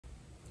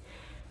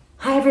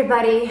Hi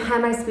everybody, hi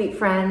my sweet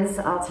friends.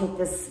 I'll take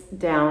this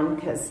down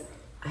because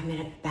I'm in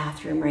a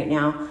bathroom right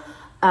now.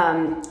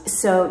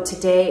 So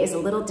today is a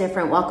little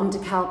different. Welcome to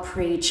Cal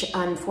Preach.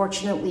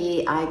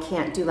 Unfortunately, I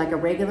can't do like a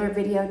regular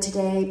video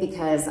today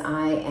because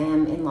I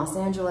am in Los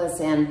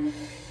Angeles and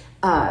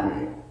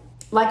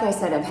like I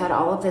said, I've had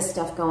all of this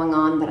stuff going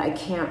on that I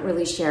can't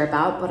really share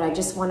about, but I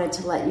just wanted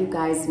to let you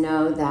guys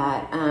know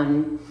that,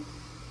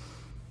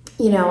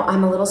 you know,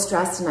 I'm a little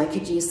stressed and I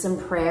could use some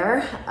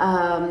prayer.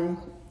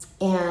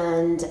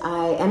 And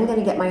I am going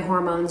to get my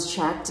hormones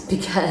checked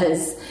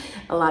because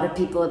a lot of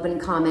people have been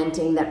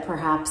commenting that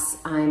perhaps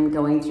I'm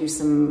going through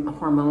some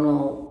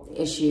hormonal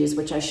issues,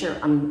 which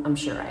I'm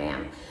sure I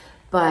am.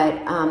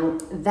 But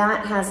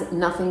that has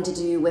nothing to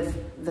do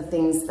with the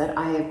things that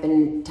I have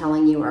been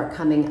telling you are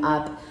coming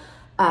up.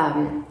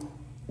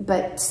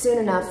 But soon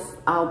enough,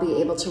 I'll be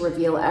able to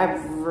reveal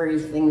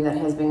everything that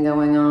has been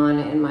going on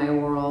in my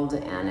world,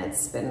 and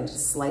it's been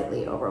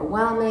slightly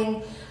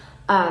overwhelming.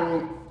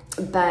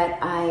 But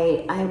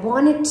I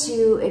wanted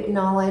to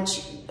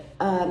acknowledge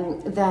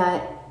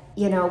that,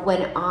 you know,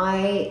 when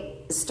I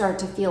start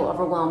to feel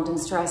overwhelmed and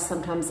stressed,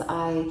 sometimes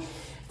I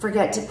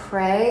forget to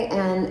pray.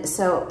 And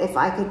so if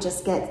I could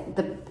just get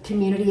the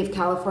community of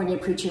California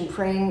Preaching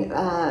praying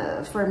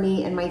for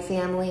me and my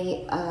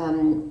family,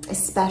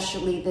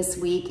 especially this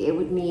week, it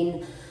would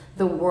mean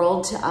the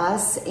world to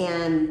us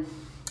and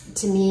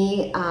to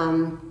me,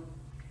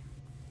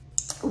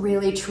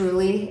 really,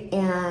 truly.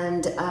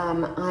 And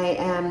I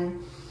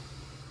am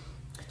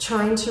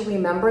trying to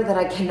remember that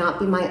I cannot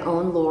be my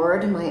own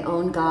Lord, my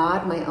own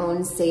God, my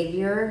own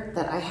Savior,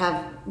 that I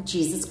have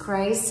Jesus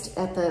Christ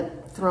at the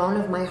throne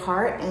of my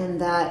heart,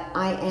 and that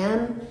I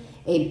am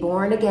a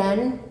born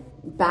again,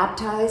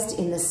 baptized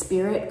in the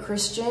Spirit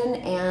Christian,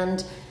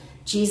 and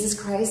Jesus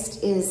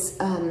Christ is,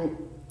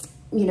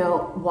 you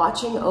know,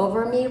 watching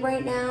over me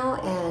right now.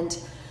 And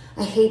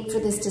I hate for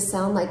this to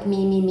sound like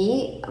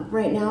me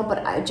right now,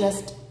 but I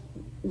just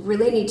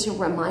really need to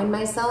remind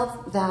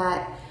myself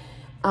that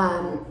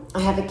I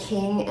have a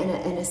King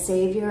and a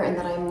Savior, and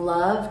that I'm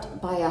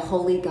loved by a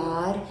holy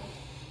God.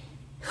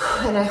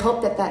 And I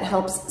hope that that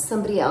helps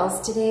somebody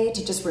else today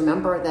to just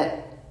remember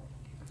that,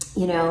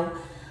 you know,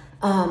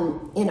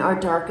 in our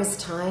darkest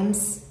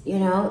times, you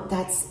know,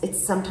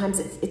 sometimes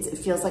it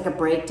feels like a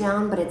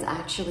breakdown, but it's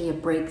actually a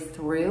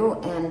breakthrough.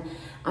 And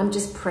I'm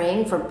just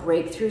praying for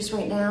breakthroughs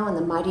right now in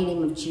the mighty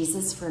name of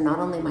Jesus for not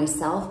only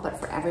myself, but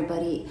for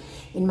everybody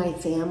in my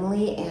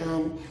family,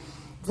 and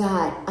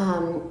that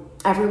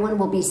everyone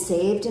will be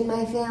saved in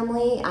my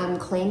family. I'm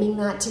claiming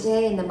that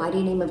today in the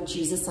mighty name of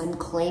Jesus. I'm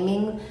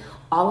claiming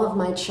all of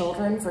my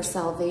children for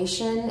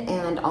salvation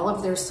and all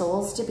of their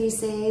souls to be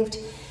saved.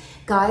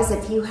 Guys,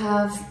 if you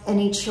have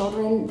any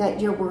children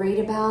that you're worried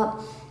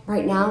about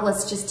right now,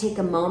 let's just take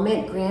a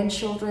moment.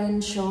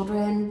 Grandchildren,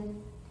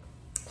 children,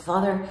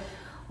 Father,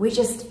 we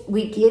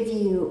give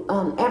you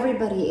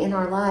everybody in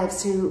our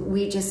lives who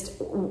we just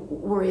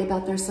worry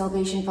about their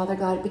salvation, Father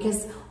God,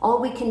 because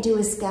all we can do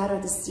is scatter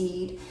the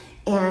seed.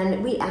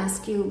 And we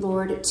ask you,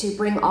 Lord, to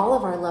bring all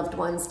of our loved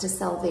ones to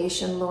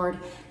salvation, Lord,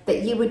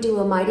 that you would do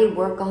a mighty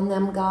work on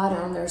them, God,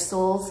 on their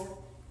souls,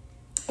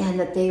 and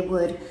that they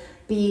would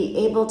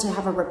be able to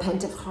have a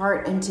repentant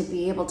heart and to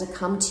be able to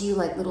come to you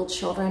like little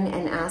children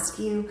and ask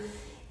you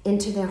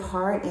into their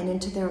heart and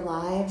into their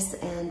lives,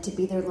 and to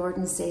be their Lord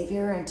and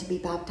Savior, and to be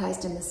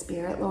baptized in the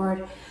Spirit,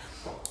 Lord.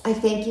 I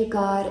thank you,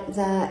 God,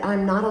 that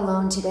I'm not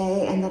alone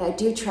today, and that I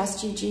do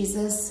trust you,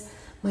 Jesus,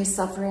 my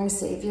suffering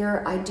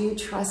Savior. I do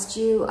trust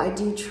you. I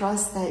do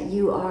trust that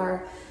you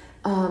are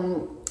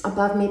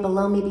above me,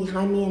 below me,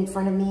 behind me, in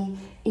front of me,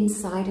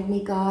 inside of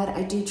me, God.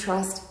 I do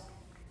trust.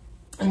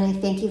 And I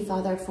thank you,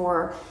 Father,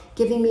 for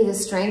giving me the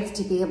strength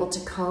to be able to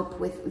cope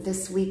with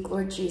this week,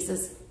 Lord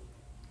Jesus.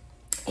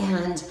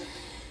 And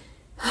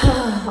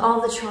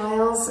all the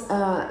trials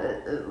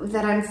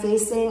that I'm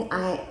facing,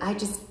 I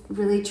just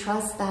really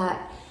trust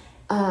that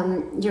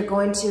you're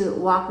going to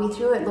walk me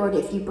through it. Lord,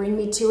 if you bring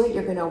me to it,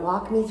 you're going to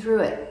walk me through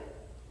it.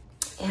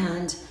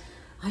 And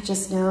I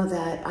just know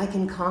that I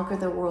can conquer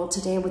the world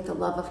today with the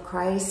love of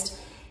Christ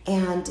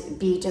and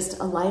be just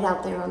a light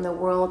out there on the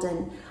world.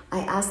 And I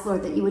ask,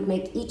 Lord, that you would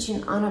make each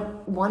and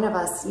one of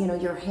us, you know,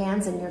 your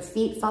hands and your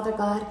feet, Father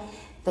God,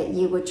 that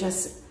you would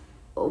just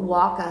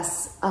walk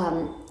us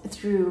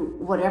through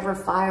whatever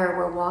fire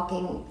we're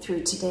walking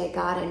through today,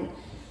 God, and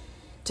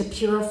to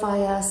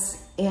purify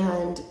us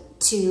and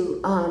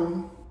to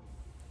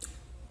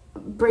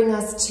bring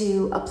us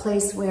to a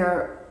place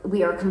where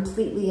we are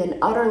completely and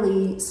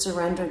utterly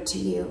surrendered to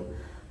you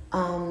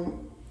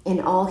in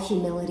all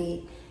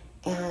humility.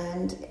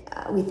 And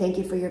we thank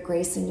you for your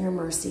grace and your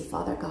mercy,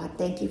 Father God.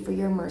 Thank you for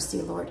your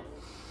mercy, Lord.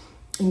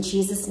 In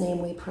Jesus' name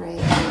we pray.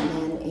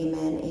 Amen,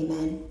 amen,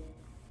 amen.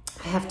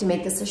 I have to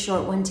make this a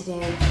short one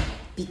today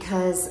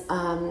because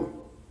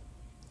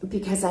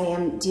I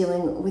am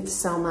dealing with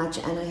so much,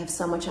 and I have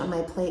so much on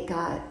my plate,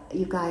 God,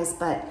 you guys.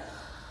 But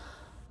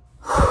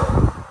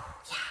yeah,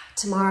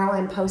 tomorrow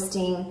I'm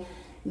posting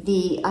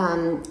the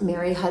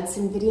Mary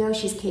Hudson video.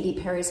 She's Katy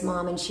Perry's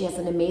mom, and she has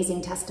an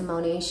amazing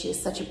testimony. She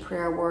is such a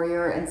prayer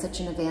warrior and such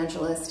an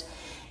evangelist.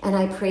 And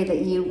I pray that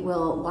you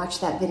will watch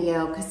that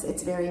video because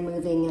it's very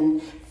moving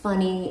and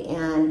funny,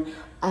 and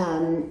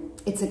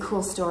it's a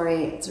cool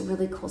story. It's a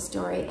really cool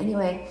story.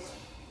 Anyway,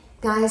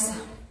 guys,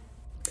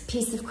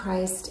 peace of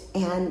Christ,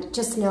 and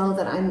just know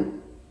that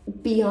I'm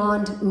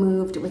beyond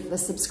moved with the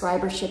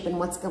subscribership and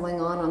what's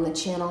going on the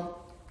channel.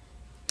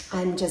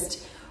 I'm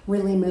just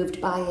really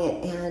moved by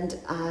it,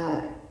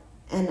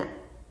 and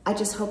I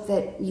just hope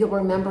that you'll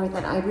remember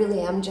that I really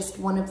am just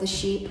one of the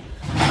sheep.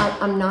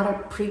 I'm not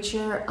a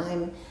preacher.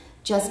 I'm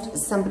just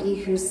somebody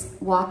who's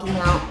walking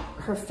out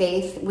her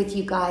faith with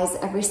you guys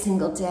every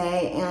single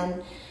day,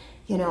 and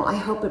you know, I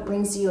hope it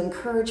brings you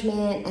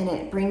encouragement and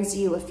it brings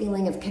you a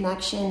feeling of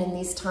connection in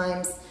these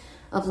times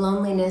of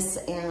loneliness.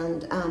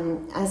 And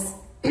as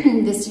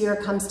this year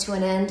comes to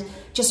an end,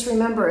 just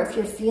remember, if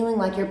you're feeling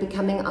like you're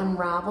becoming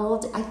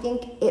unraveled, I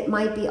think it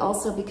might be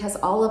also because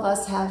all of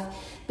us have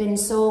been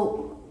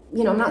so,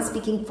 you know, I'm not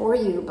speaking for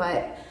you,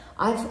 but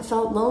I've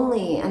felt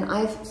lonely, and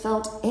I've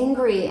felt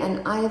angry,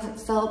 and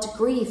I've felt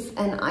grief,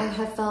 and I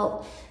have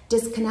felt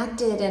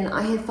disconnected, and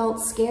I have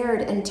felt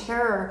scared and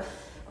terror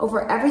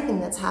over everything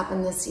that's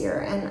happened this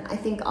year. And I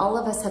think all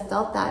of us have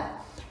felt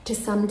that to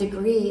some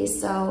degree.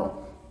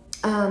 So,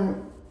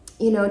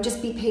 you know,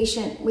 just be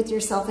patient with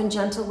yourself and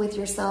gentle with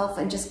yourself,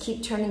 and just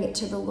keep turning it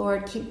to the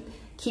Lord.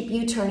 Keep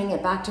you turning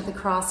it back to the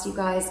cross, you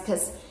guys,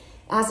 because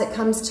as it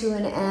comes to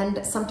an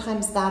end,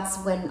 sometimes that's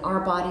when our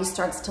body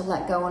starts to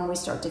let go and we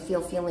start to feel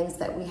feelings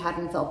that we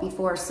hadn't felt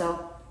before.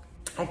 So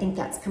I think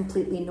that's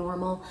completely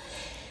normal.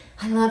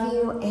 I love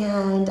you,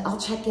 and I'll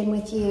check in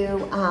with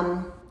you.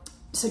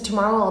 So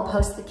tomorrow I'll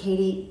post the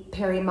Katy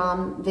Perry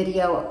mom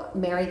video,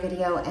 Mary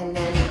video, and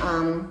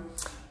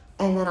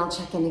then I'll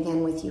check in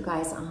again with you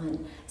guys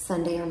on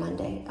Sunday or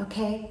Monday.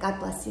 Okay? God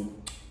bless you.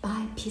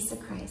 Bye. Peace of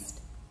Christ.